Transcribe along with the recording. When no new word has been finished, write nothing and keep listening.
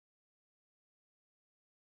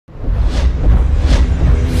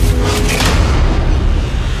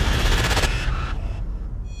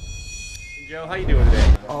How you doing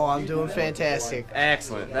today? Oh, I'm doing fantastic.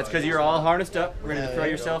 Excellent. That's because you're all harnessed up, ready to throw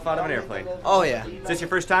yourself out of an airplane. Oh yeah. Is this your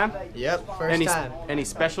first time? Yep, first time. Any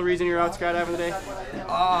special reason you're out skydiving today?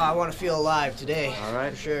 Oh, I want to feel alive today. All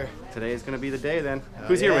right. For sure. Today is going to be the day then.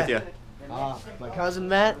 Who's here with you? My cousin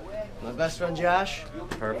Matt, my best friend Josh.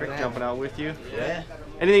 Perfect. Jumping out with you. Yeah.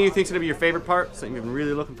 Anything you think's going to be your favorite part? Something you've been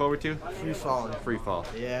really looking forward to? Free falling. Free fall.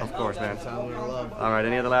 Yeah. Of course, man. That's what I'm gonna love. All right.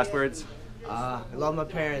 Any other last words? I love my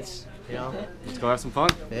parents. You know. Let's go have some fun.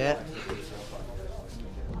 Yeah.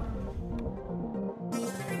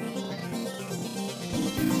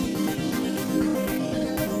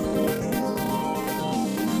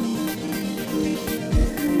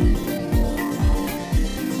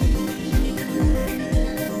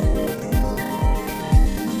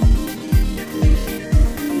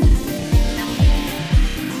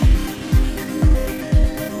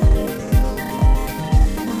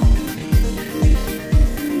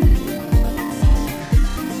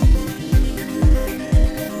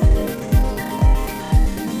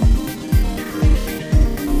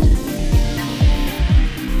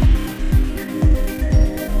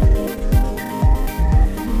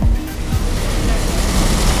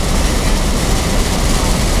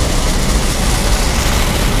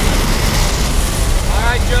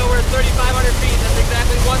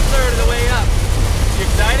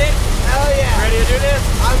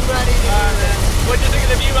 What'd you think of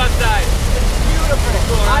the view outside? It's beautiful.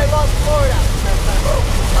 Cool, right? I love Florida.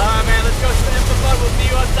 Alright, man, let's go have some fun. We'll see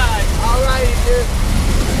you outside. Alrighty, dude.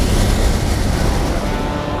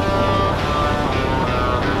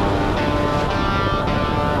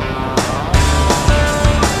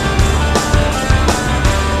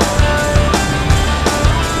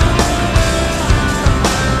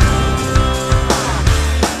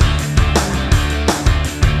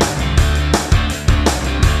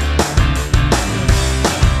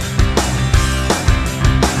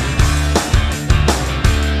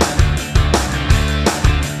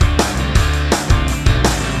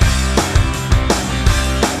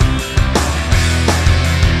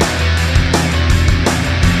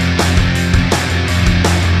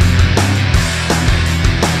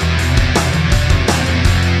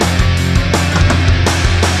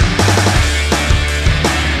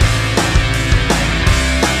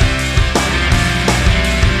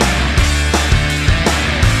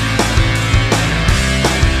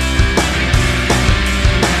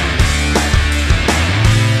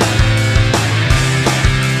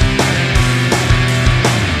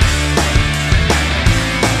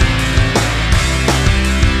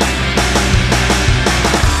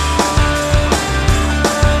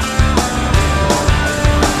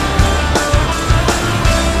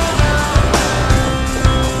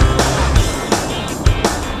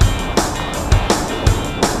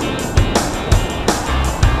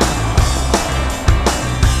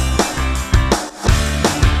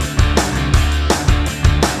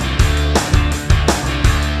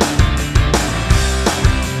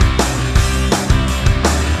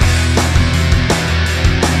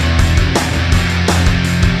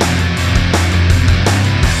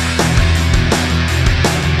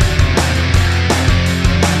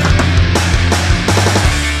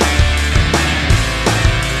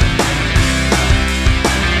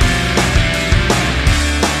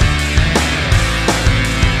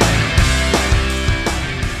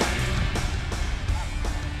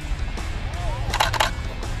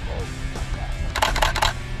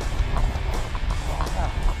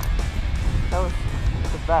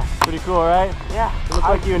 Pretty cool, right? Yeah. It looks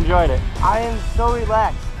like you enjoyed it. I am so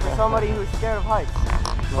relaxed for somebody who's scared of heights.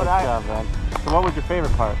 Nice job, man. So what was your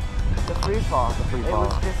favorite part? The free fall. The free fall. It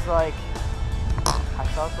was just like, I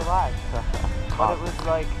felt alive. But it was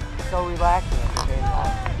like so relaxing at the same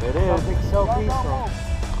time. It is. Something so peaceful.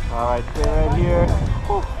 Alright, stay right here.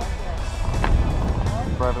 Whew.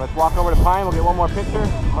 Perfect. Let's walk over to Pine. We'll get one more picture.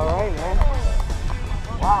 Alright, man.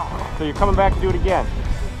 Wow. So you're coming back to do it again?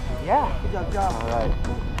 Yeah. Good job. Alright.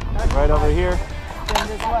 Right over here. Stand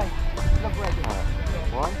this way. Look right there.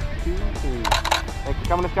 All right. 1, 2, 3. Thanks for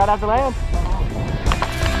coming to Skydive Deland.